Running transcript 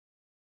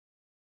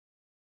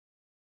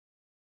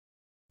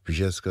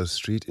Brzeska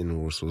Street in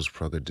Warsaw's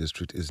Praga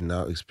district is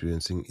now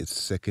experiencing its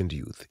second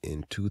youth.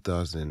 In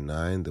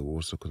 2009, the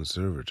Warsaw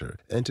conservator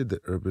entered the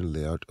urban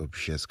layout of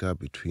Brzeska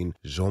between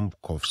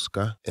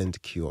Ząbkowska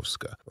and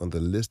Kijowska on the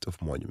list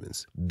of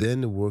monuments.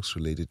 Then works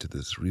related to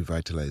this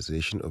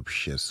revitalization of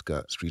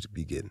Brzeska Street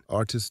begin.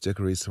 Artists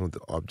decorate some of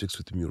the objects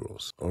with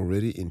murals.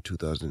 Already in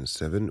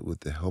 2007, with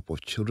the help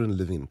of children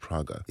living in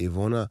Praga,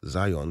 Iwona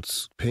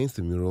Zając paints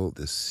the mural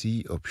The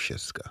Sea of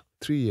Brzeska.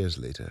 3 years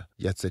later,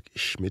 Jacek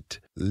Schmidt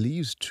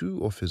leaves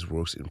two of his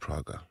works in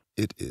Praga.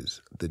 It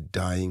is The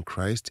Dying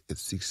Christ at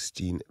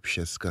 16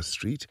 Brzeska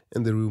Street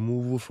and The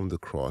Removal from the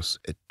Cross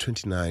at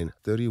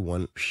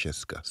 2931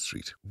 Brzeska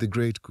Street. The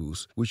Great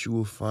Goose, which you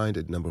will find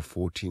at number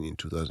 14 in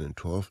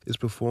 2012, is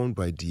performed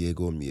by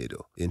Diego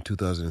Miedo. In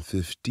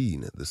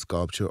 2015, the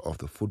sculpture of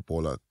the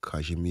footballer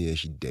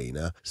Kazimierz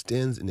Deyna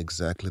stands in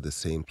exactly the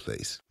same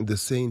place. In the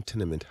same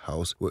tenement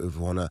house where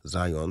Iwona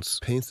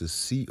Zając paints the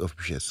Sea of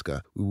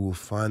Brzeska, we will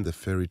find the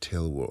fairy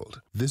tale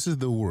world. This is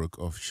the work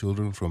of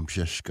children from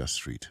Brzeska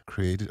Street,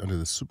 created under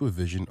the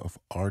supervision of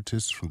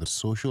artists from the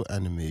Social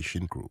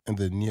Animation Group and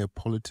the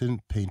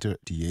Neapolitan painter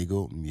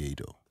Diego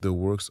Miedo. The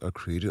works are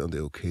created on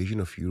the occasion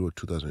of Euro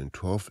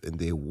 2012 and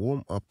they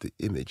warm up the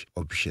image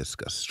of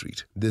Brzeska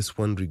Street. This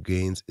one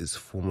regains its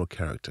former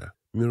character.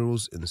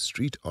 Murals and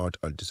street art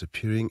are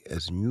disappearing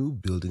as new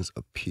buildings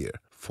appear.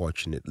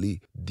 Fortunately,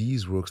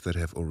 these works that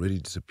have already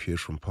disappeared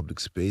from public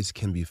space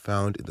can be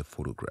found in the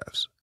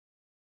photographs.